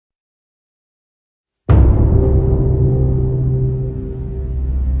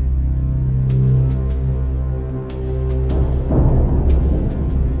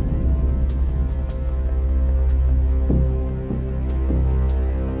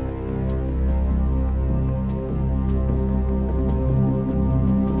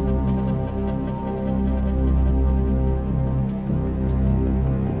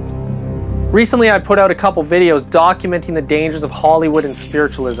Recently I put out a couple videos documenting the dangers of Hollywood and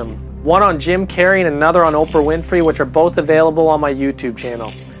spiritualism. One on Jim Carrey and another on Oprah Winfrey, which are both available on my YouTube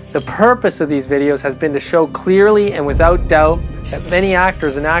channel. The purpose of these videos has been to show clearly and without doubt that many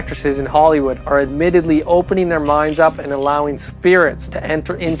actors and actresses in Hollywood are admittedly opening their minds up and allowing spirits to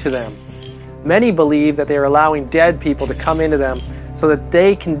enter into them. Many believe that they are allowing dead people to come into them so that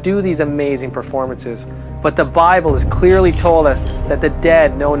they can do these amazing performances. But the Bible has clearly told us that the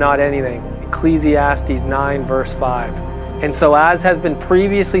dead know not anything. Ecclesiastes 9 verse 5. And so, as has been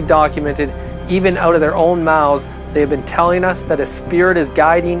previously documented, even out of their own mouths, they have been telling us that a spirit is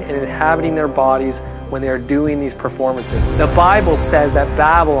guiding and inhabiting their bodies when they are doing these performances. The Bible says that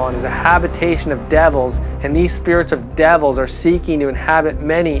Babylon is a habitation of devils, and these spirits of devils are seeking to inhabit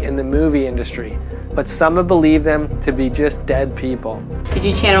many in the movie industry. But some have believed them to be just dead people. Did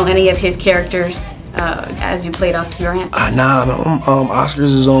you channel any of his characters as you played Oscar Grant? Nah,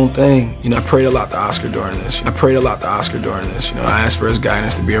 Oscar's his own thing. You know, I prayed a lot to Oscar during this. You know, I asked for his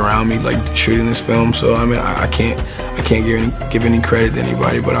guidance to be around me, like shooting this film. So I mean, I can't give any credit to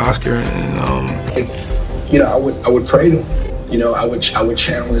anybody but Oscar. And you know, I would pray to him. You know, I would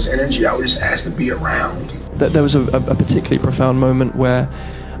channel his energy. I would just ask to be around. There was a particularly profound moment where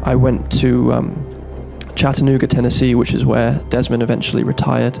I went to Chattanooga, Tennessee, which is where Desmond eventually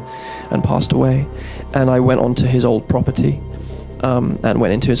retired and passed away, and I went onto his old property and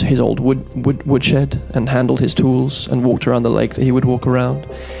went into his old woodshed and handled his tools and walked around the lake that he would walk around.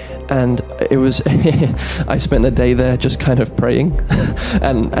 And it was I spent a day there just kind of praying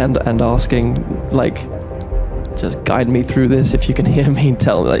and asking, like, just guide me through this. If you can hear me,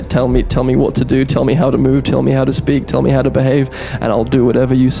 tell me what to do, tell me how to move, tell me how to speak, tell me how to behave, and I'll do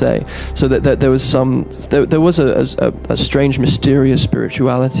whatever you say. So that there was a strange, mysterious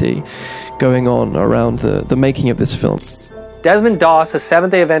spirituality going on around the making of this film. Desmond Doss, a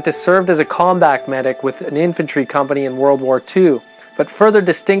Seventh-day Adventist, served as a combat medic with an infantry company in World War II, but further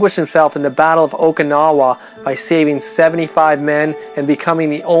distinguished himself in the Battle of Okinawa by saving 75 men and becoming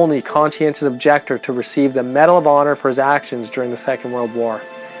the only conscientious objector to receive the Medal of Honor for his actions during the Second World War.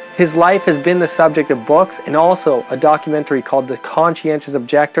 His life has been the subject of books and also a documentary called The Conscientious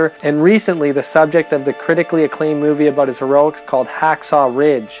Objector, and recently the subject of the critically acclaimed movie about his heroics called Hacksaw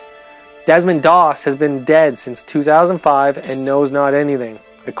Ridge. Desmond Doss has been dead since 2005 and knows not anything,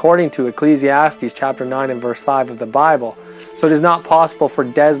 according to Ecclesiastes chapter 9 and verse 5 of the Bible, so it is not possible for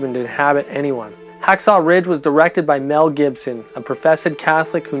Desmond to inhabit anyone. Hacksaw Ridge was directed by Mel Gibson, a professed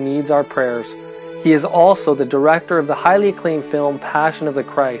Catholic who needs our prayers. He is also the director of the highly acclaimed film Passion of the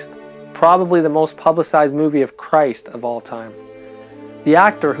Christ, probably the most publicized movie of Christ of all time. The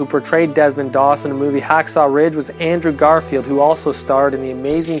actor who portrayed Desmond Doss in the movie Hacksaw Ridge was Andrew Garfield, who also starred in the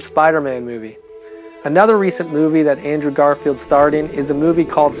Amazing Spider-Man movie. Another recent movie that Andrew Garfield starred in is a movie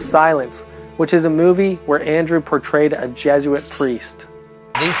called Silence, which is a movie where Andrew portrayed a Jesuit priest.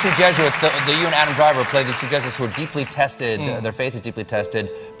 These two Jesuits, you and Adam Driver play these two Jesuits who are deeply tested, their faith is deeply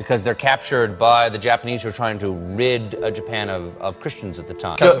tested because they're captured by the Japanese who are trying to rid Japan of Christians at the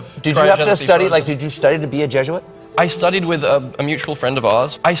time. So, did you have to study, did you study to be a Jesuit? I studied with a mutual friend of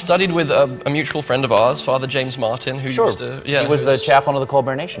ours. Father James Martin, who used to... Yeah, he was the chaplain of the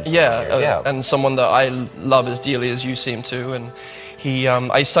Colbert Nation. Yeah, and someone that I love as dearly as you seem to. And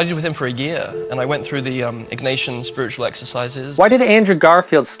I studied with him for a year, and I went through the Ignatian spiritual exercises. Why did Andrew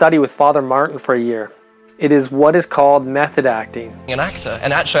Garfield study with Father Martin for a year? It is what is called method acting. An actor,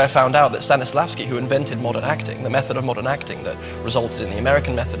 and actually I found out that Stanislavski, who invented modern acting, the method of modern acting that resulted in the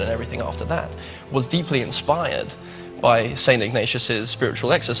American method and everything after that, was deeply inspired by St. Ignatius's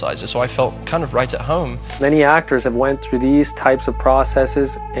spiritual exercises, so I felt kind of right at home. Many actors have went through these types of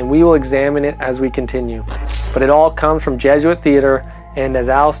processes, and we will examine it as we continue. But it all comes from Jesuit theater, and as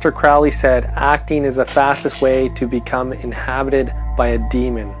Aleister Crowley said, acting is the fastest way to become inhabited by a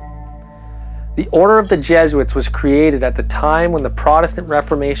demon. The Order of the Jesuits was created at the time when the Protestant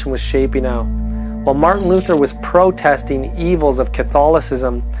Reformation was shaping out. While Martin Luther was protesting evils of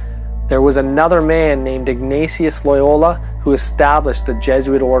Catholicism, there was another man named Ignatius Loyola who established the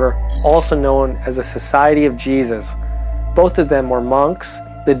Jesuit order, also known as the Society of Jesus. Both of them were monks,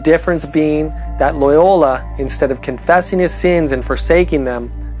 the difference being that Loyola, instead of confessing his sins and forsaking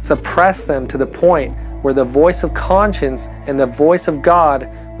them, suppressed them to the point where the voice of conscience and the voice of God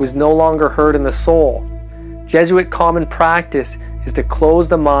was no longer heard in the soul. Jesuit common practice is to close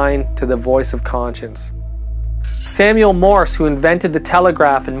the mind to the voice of conscience. Samuel Morse, who invented the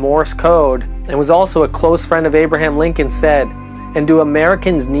telegraph and Morse code, and was also a close friend of Abraham Lincoln, said, "And do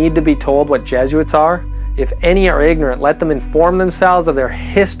Americans need to be told what Jesuits are? If any are ignorant, let them inform themselves of their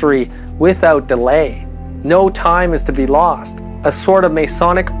history without delay. No time is to be lost. A sort of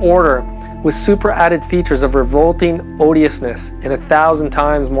Masonic order with super added features of revolting odiousness and 1,000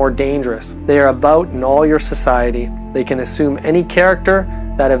 times more dangerous. They are about in all your society. They can assume any character,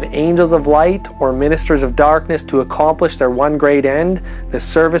 that of angels of light or ministers of darkness, to accomplish their one great end, the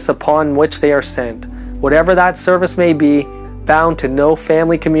service upon which they are sent. Whatever that service may be, bound to no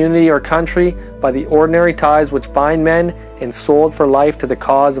family, community, or country by the ordinary ties which bind men, and sold for life to the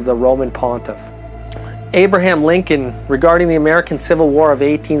cause of the Roman Pontiff. Abraham Lincoln, regarding the American Civil War of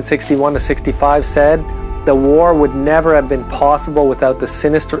 1861-65, said, "The war would never have been possible without the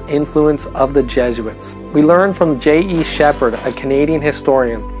sinister influence of the Jesuits." We learn from J.E. Shepherd, a Canadian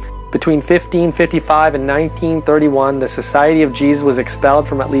historian. Between 1555 and 1931, the Society of Jesus was expelled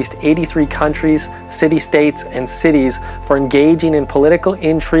from at least 83 countries, city-states, and cities for engaging in political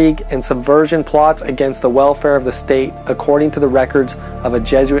intrigue and subversion plots against the welfare of the state, according to the records of a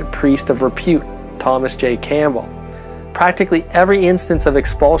Jesuit priest of repute, Thomas J. Campbell. Practically every instance of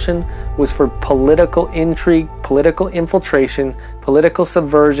expulsion was for political intrigue, political infiltration, political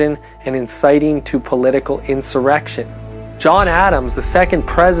subversion, and inciting to political insurrection. John Adams, the second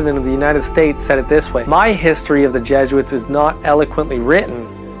president of the United States, said it this way: "My history of the Jesuits is not eloquently written,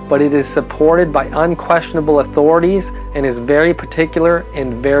 but it is supported by unquestionable authorities and is very particular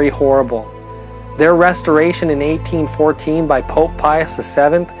and very horrible. Their restoration in 1814 by Pope Pius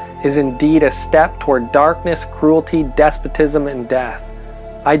VII is indeed a step toward darkness, cruelty, despotism, and death.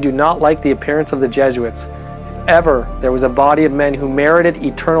 I do not like the appearance of the Jesuits. If ever there was a body of men who merited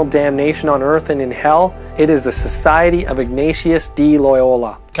eternal damnation on earth and in hell, it is the Society of Ignatius de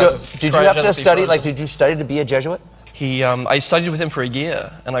Loyola." Did you have to study, did you study to be a Jesuit? I studied with him for a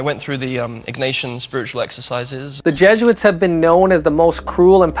year, and I went through the Ignatian spiritual exercises. The Jesuits have been known as the most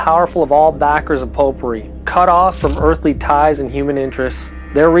cruel and powerful of all backers of popery. Cut off from earthly ties and human interests,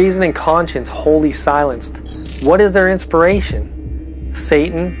 their reason and conscience wholly silenced. What is their inspiration?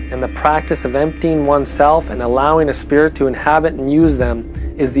 Satan, and the practice of emptying oneself and allowing a spirit to inhabit and use them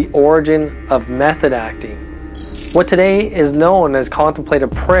is the origin of method acting. What today is known as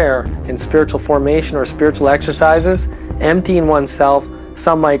contemplative prayer and spiritual formation or spiritual exercises, emptying oneself,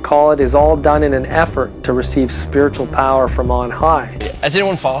 some might call it, is all done in an effort to receive spiritual power from on high. Has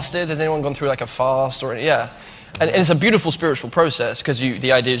anyone fasted? Has anyone gone through like a fast or yeah? And it's a beautiful spiritual process because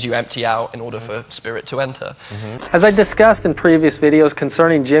the idea is you empty out in order for spirit to enter. As I discussed in previous videos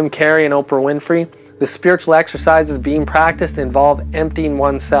concerning Jim Carrey and Oprah Winfrey, the spiritual exercises being practiced involve emptying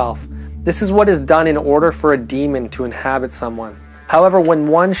oneself. This is what is done in order for a demon to inhabit someone. However, when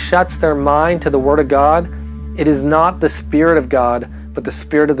one shuts their mind to the Word of God, it is not the Spirit of God, but the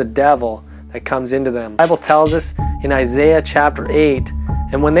spirit of the devil that comes into them. The Bible tells us in Isaiah chapter 8,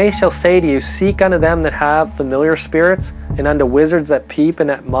 "And when they shall say to you, seek unto them that have familiar spirits, and unto wizards that peep and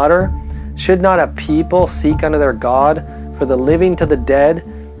that mutter, should not a people seek unto their God, for the living to the dead,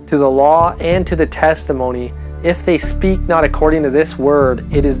 to the law and to the testimony, if they speak not according to this word,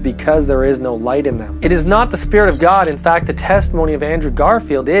 it is because there is no light in them." It is not the Spirit of God. In fact, the testimony of Andrew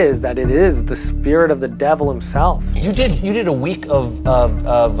Garfield is that it is the spirit of the devil himself. You did a week of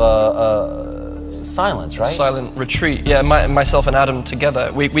silence, right? Silent retreat. Yeah, myself and Adam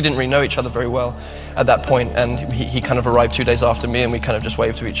together. We didn't really know each other very well at that point, and he kind of arrived 2 days after me, and we kind of just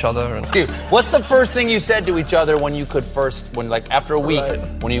waved to each other. And dude, what's the first thing you said to each other when you could after a week,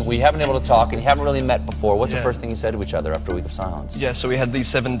 when we haven't been able to talk and you haven't really met before, what's the first thing you said to each other after a week of silence? Yeah, so we had these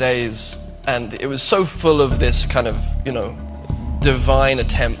 7 days, and it was so full of this kind of, divine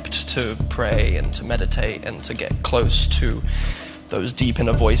attempt to pray and to meditate and to get close to those deep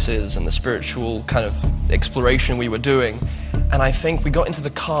inner voices and the spiritual kind of exploration we were doing. And I think we got into the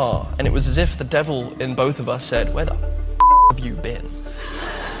car, and it was as if the devil in both of us said, "Where the have you been?"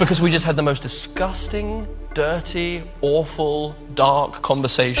 Because we just had the most disgusting, dirty, awful, dark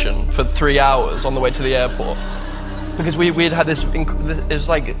conversation for 3 hours on the way to the airport. Because we had this,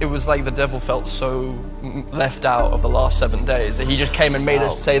 it was like the devil felt so left out of the last 7 days that he just came and made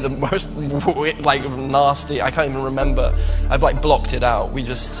us say the most nasty, I can't even remember. I've blocked it out.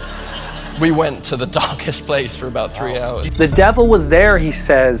 We went to the darkest place for about 3 hours. The devil was there, he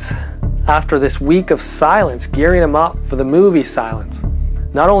says, after this week of silence, gearing him up for the movie Silence.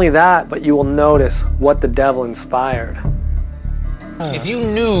 Not only that, but you will notice what the devil inspired. If you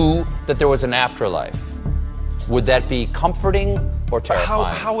knew that there was an afterlife, would that be comforting or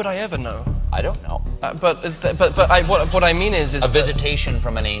terrifying? How would I ever know? I don't know. What I mean is a visitation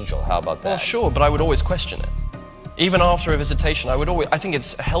from an angel. How about that? Well, sure, but I would always question it. Even after a visitation, I think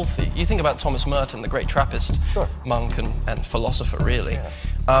it's healthy. You think about Thomas Merton, the great Trappist monk and philosopher, really.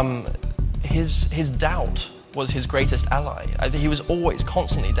 Yeah. His doubt was his greatest ally. He was always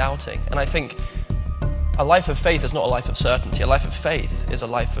constantly doubting, and I think A life of faith is not a life of certainty. A life of faith is a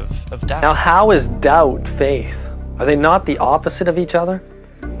life of doubt. Now, how is doubt faith? Are they not the opposite of each other?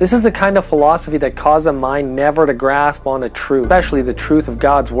 This is the kind of philosophy that causes a mind never to grasp on a truth, especially the truth of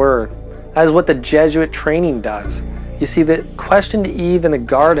God's Word. That is what the Jesuit training does. You see, the question to Eve in the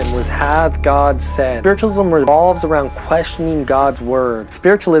garden was, hath God said? Spiritualism revolves around questioning God's Word.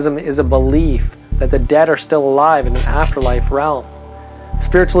 Spiritualism is a belief that the dead are still alive in an afterlife realm.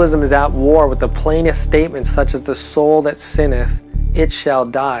 Spiritualism is at war with the plainest statements such as the soul that sinneth, it shall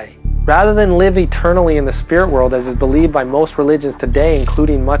die. Rather than live eternally in the spirit world as is believed by most religions today,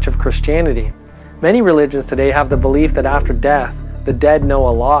 including much of Christianity, many religions today have the belief that after death, the dead know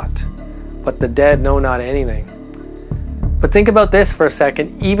a lot, but the dead know not anything. But think about this for a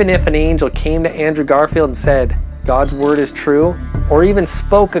second. Even if an angel came to Andrew Garfield and said, God's word is true, or even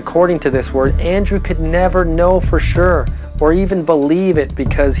spoke according to this word, Andrew could never know for sure, or even believe it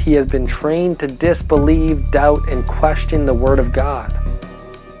because he has been trained to disbelieve, doubt, and question the word of God.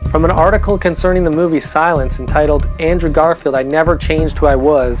 From an article concerning the movie Silence entitled, Andrew Garfield, I Never Changed Who I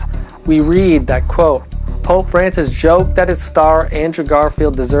Was, we read that, quote, Pope Francis joked that its star, Andrew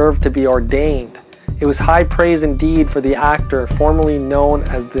Garfield, deserved to be ordained. It was high praise indeed for the actor formerly known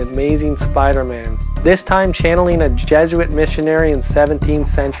as the Amazing Spider-Man, this time channeling a Jesuit missionary in 17th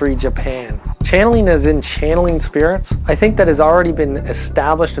century Japan. Channeling as in channeling spirits? I think that has already been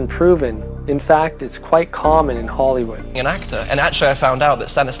established and proven. In fact, it's quite common in Hollywood. An actor, and actually I found out that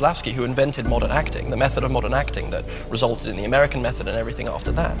Stanislavski, who invented modern acting, the method of modern acting that resulted in the American method and everything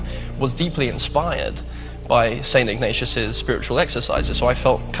after that, was deeply inspired by St. Ignatius's spiritual exercises, so I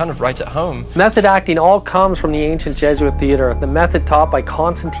felt kind of right at home. Method acting all comes from the ancient Jesuit theater, the method taught by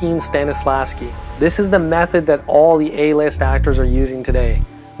Konstantin Stanislavski. This is the method that all the A-list actors are using today.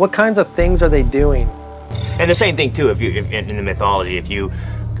 What kinds of things are they doing? And the same thing too, if in the mythology, if you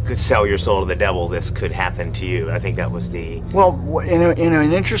could sell your soul to the devil, this could happen to you. I think that was the... Well, in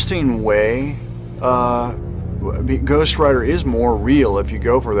an interesting way, Ghost Rider is more real if you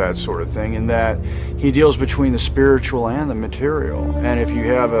go for that sort of thing, in that he deals between the spiritual and the material, and if you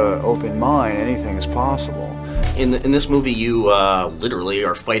have an open mind, anything is possible. In this movie, you literally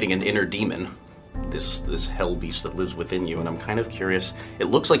are fighting an inner demon, this hell beast that lives within you, and I'm kind of curious. It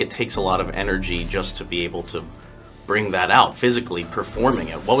looks like it takes a lot of energy just to be able to bring that out, physically performing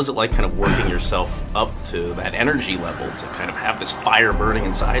it. What was it like kind of working yourself up to that energy level to kind of have this fire burning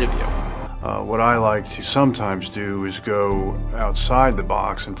inside of you? What I like to sometimes do is go outside the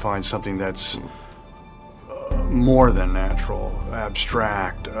box and find something that's more than natural,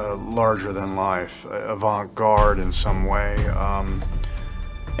 abstract, larger than life, avant-garde in some way.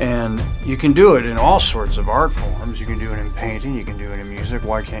 And you can do it in all sorts of art forms. You can do it in painting, you can do it in music.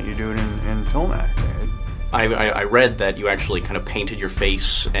 Why can't you do it in film acting? I read that you actually kind of painted your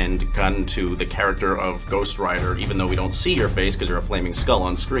face and got into the character of Ghost Rider, even though we don't see your face because you're a flaming skull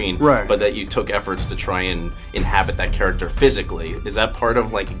on screen. Right. But that you took efforts to try and inhabit that character physically. Is that part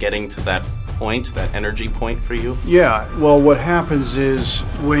of like getting to that point, that energy point for you? Yeah, well what happens is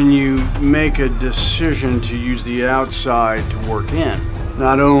when you make a decision to use the outside to work in,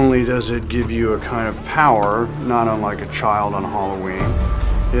 not only does it give you a kind of power, not unlike a child on Halloween,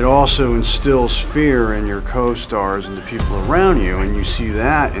 it also instills fear in your co-stars and the people around you, and you see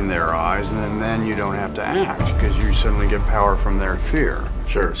that in their eyes, and then you don't have to act because you suddenly get power from their fear.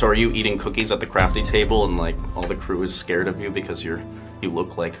 Sure. So are you eating cookies at the crafty table and like all the crew is scared of you because you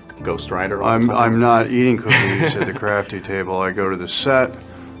look like Ghost Rider all the time? I'm not eating cookies at the crafty table. I go to the set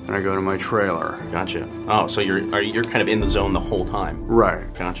and I go to my trailer. Gotcha. Oh, so you're kind of in the zone the whole time.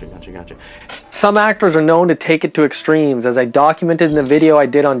 Right. Gotcha. Some actors are known to take it to extremes, as I documented in the video I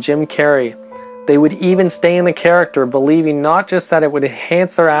did on Jim Carrey. They would even stay in the character, believing not just that it would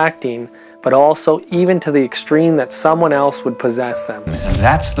enhance their acting, but also even to the extreme that someone else would possess them. And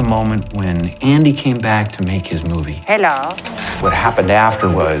that's the moment when Andy came back to make his movie. Hello. What happened after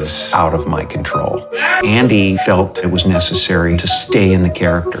was out of my control. Andy felt it was necessary to stay in the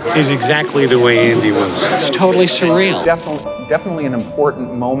character. He's exactly the way Andy was. It's totally surreal. Definitely an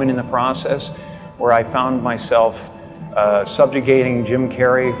important moment in the process where I found myself subjugating Jim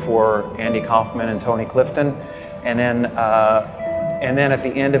Carrey for Andy Kaufman and Tony Clifton, and then at the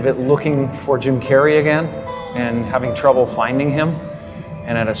end of it looking for Jim Carrey again and having trouble finding him.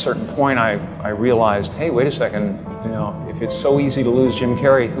 And at a certain point I realized, hey, wait a second, you know, if it's so easy to lose Jim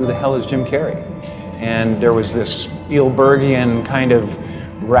Carrey, who the hell is Jim Carrey? And there was this Spielbergian kind of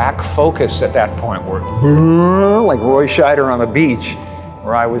rack focus at that point where, like Roy Scheider on the beach.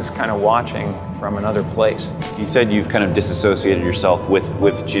 where I was kind of watching from another place. You said you've kind of disassociated yourself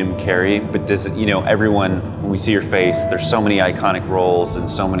with Jim Carrey, but does it, you know, everyone, when we see your face, there's so many iconic roles and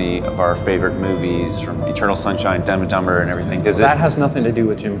so many of our favorite movies, from Eternal Sunshine, Dumb and Dumber and everything. That has nothing to do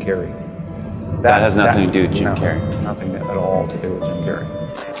with Jim Carrey. That has nothing to do with Jim Carrey. Nothing at all to do with Jim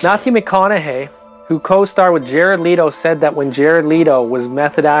Carrey. Matthew McConaughey, who co-starred with Jared Leto, said that when Jared Leto was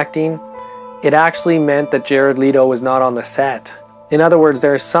method acting, it actually meant that Jared Leto was not on the set. In other words,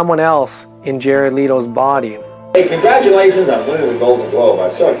 there is someone else in Jared Leto's body. Hey, congratulations on winning the Golden Globe. I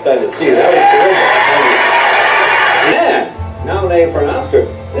was so excited to see you. That was terrific. Man, nominated for an Oscar.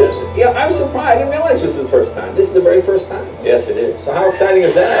 Yeah, I'm surprised. I didn't realize this was the first time. This is the very first time. Yes, it is. So how exciting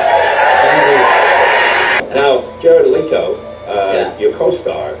is that? Now, Jared Leto, your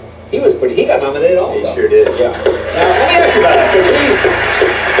co-star, he got nominated also. He sure did. Yeah. Now, let me ask you about that, because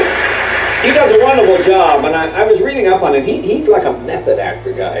he does a wonderful job, and I was reading up on him. He's like a method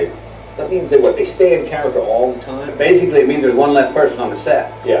actor guy. That means that they stay in character all the time? Basically, it means there's one less person on the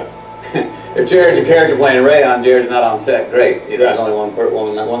set. Yeah. If Jared's a character playing Ray on, Jared's not on set, great. There's only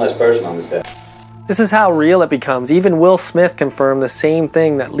one less person on the set. This is how real it becomes. Even Will Smith confirmed the same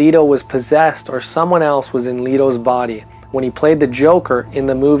thing, that Leto was possessed or someone else was in Leto's body when he played the Joker in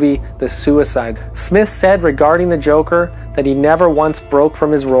the movie The Suicide. Smith said regarding the Joker that he never once broke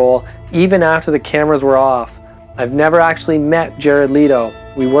from his role, even after the cameras were off. I've never actually met Jared Leto.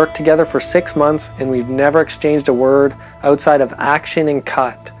 We worked together for 6 months and we've never exchanged a word outside of action and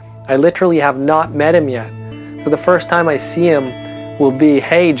cut. I literally have not met him yet. So the first time I see him will be,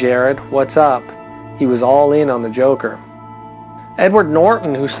 hey Jared, what's up? He was all in on the Joker. Edward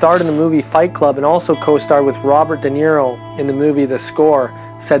Norton, who starred in the movie Fight Club and also co-starred with Robert De Niro in the movie The Score,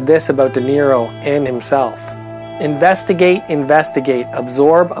 said this about De Niro and himself. Investigate, investigate,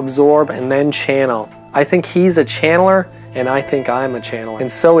 absorb, absorb, and then channel. I think he's a channeler, and I think I'm a channeler. And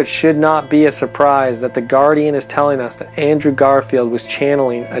so it should not be a surprise that The Guardian is telling us that Andrew Garfield was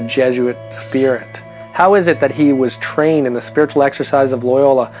channeling a Jesuit spirit. How is it that he was trained in the spiritual exercise of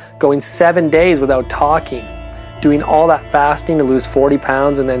Loyola, going 7 days without talking, doing all that fasting to lose 40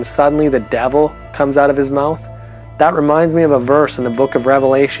 pounds, and then suddenly the devil comes out of his mouth? That reminds me of a verse in the book of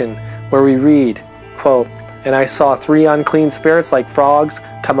Revelation where we read, quote, "And I saw 3 unclean spirits like frogs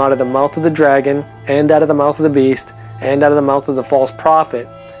come out of the mouth of the dragon, and out of the mouth of the beast, and out of the mouth of the false prophet,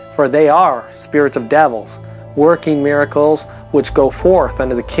 for they are spirits of devils, working miracles, which go forth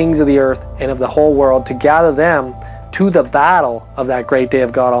unto the kings of the earth and of the whole world, to gather them to the battle of that great day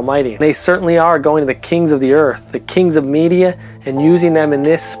of God Almighty." They certainly are going to the kings of the earth, the kings of media, and using them in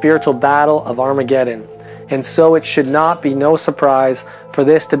this spiritual battle of Armageddon. And so it should not be no surprise for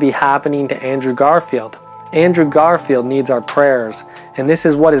this to be happening to Andrew Garfield. Andrew Garfield needs our prayers, and this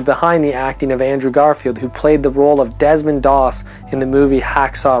is what is behind the acting of Andrew Garfield, who played the role of Desmond Doss in the movie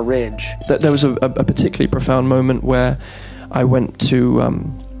Hacksaw Ridge. There was a particularly profound moment where I went to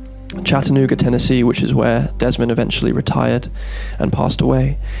Chattanooga, Tennessee, which is where Desmond eventually retired and passed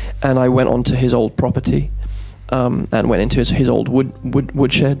away, and I went onto his old property and went into his old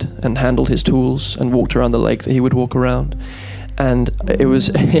woodshed and handled his tools and walked around the lake that he would walk around. And it was,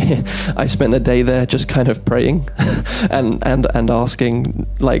 I spent a day there just kind of praying and asking,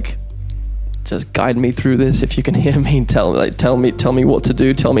 like, just guide me through this. If you can hear me, tell me what to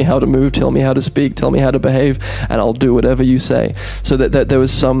do, tell me how to move, tell me how to speak, tell me how to behave, and I'll do whatever you say. So that there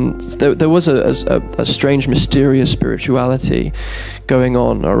was a strange, mysterious spirituality going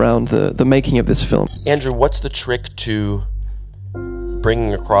on around the making of this film. Andrew, what's the trick to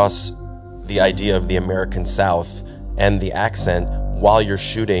bringing across the idea of the American South and the accent while you're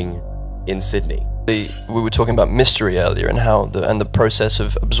shooting in Sydney? We were talking about mystery earlier, and how the process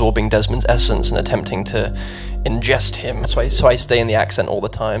of absorbing Desmond's essence and attempting to ingest him. So I stay in the accent all the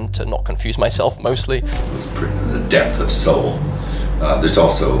time to not confuse myself, mostly. It was the depth of soul. There's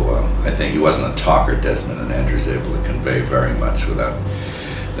also, I think he wasn't a talker, Desmond, and Andrew's able to convey very much without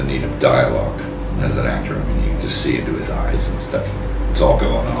the need of dialogue as an actor. I mean, you can just see into his eyes and stuff. It's all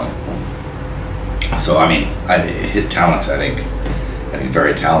going on. So, I mean, his talents, I think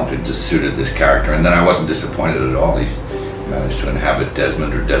very talented, just suited this character. And then I wasn't disappointed at all. He managed to inhabit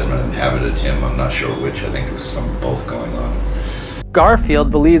Desmond, or Desmond inhabited him. I'm not sure which. I think there was some both going on.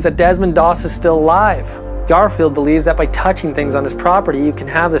 Garfield believes that Desmond Doss is still alive. Garfield believes that by touching things on his property, you can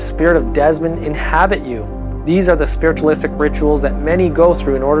have the spirit of Desmond inhabit you. These are the spiritualistic rituals that many go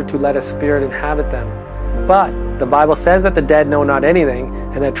through in order to let a spirit inhabit them. But the Bible says that the dead know not anything,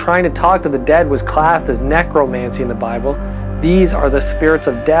 and that trying to talk to the dead was classed as necromancy in the Bible. These are the spirits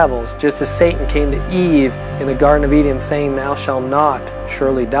of devils, just as Satan came to Eve in the Garden of Eden saying, "Thou shalt not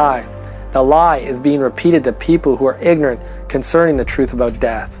surely die." The lie is being repeated to people who are ignorant concerning the truth about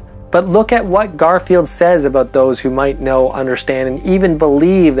death. But look at what Garfield says about those who might know, understand, and even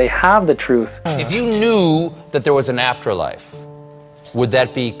believe they have the truth. If you knew that there was an afterlife, would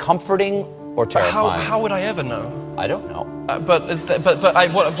that be comforting or terrifying? How would I ever know? I don't know.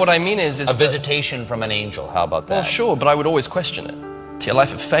 What I mean is a visitation from an angel. How about that? Well, sure, but I would always question it. See, a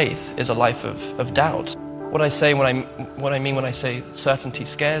life of faith is a life of doubt. What I mean when I say certainty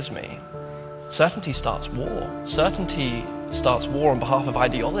scares me, certainty starts war. Certainty starts war on behalf of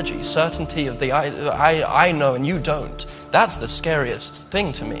ideology. Certainty of the I know and you don't. That's the scariest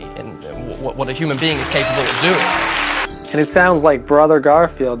thing to me in what a human being is capable of doing. And it sounds like Brother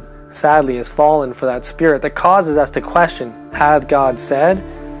Garfield, sadly, has fallen for that spirit that causes us to question, hath God said?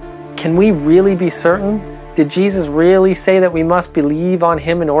 Can we really be certain? Did Jesus really say that we must believe on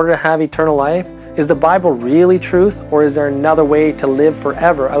him in order to have eternal life? Is the Bible really truth, or is there another way to live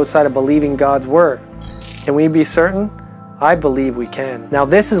forever outside of believing God's word? Can we be certain? I believe we can. Now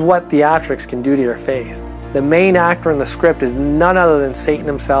this is what theatrics can do to your faith. The main actor in the script is none other than Satan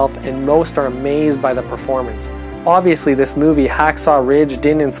himself, and most are amazed by the performance. Obviously this movie, Hacksaw Ridge,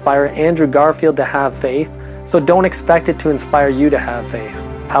 didn't inspire Andrew Garfield to have faith, so don't expect it to inspire you to have faith.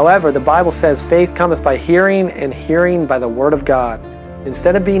 However, the Bible says faith cometh by hearing, and hearing by the word of God.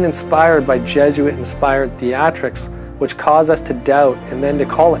 Instead of being inspired by Jesuit-inspired theatrics, which cause us to doubt and then to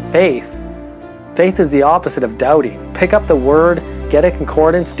call it faith, faith is the opposite of doubting. Pick up the word, get a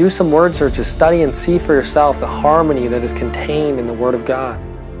concordance, do some word searches, study and see for yourself the harmony that is contained in the word of God.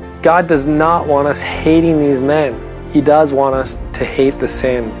 God does not want us hating these men. He does want us to hate the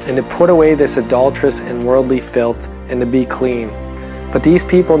sin and to put away this adulterous and worldly filth and to be clean. But these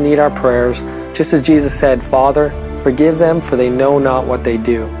people need our prayers, just as Jesus said, Father, forgive them, for they know not what they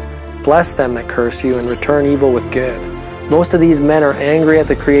do. Bless them that curse you and return evil with good. Most of these men are angry at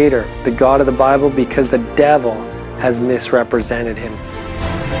the Creator, the God of the Bible, because the devil has misrepresented him.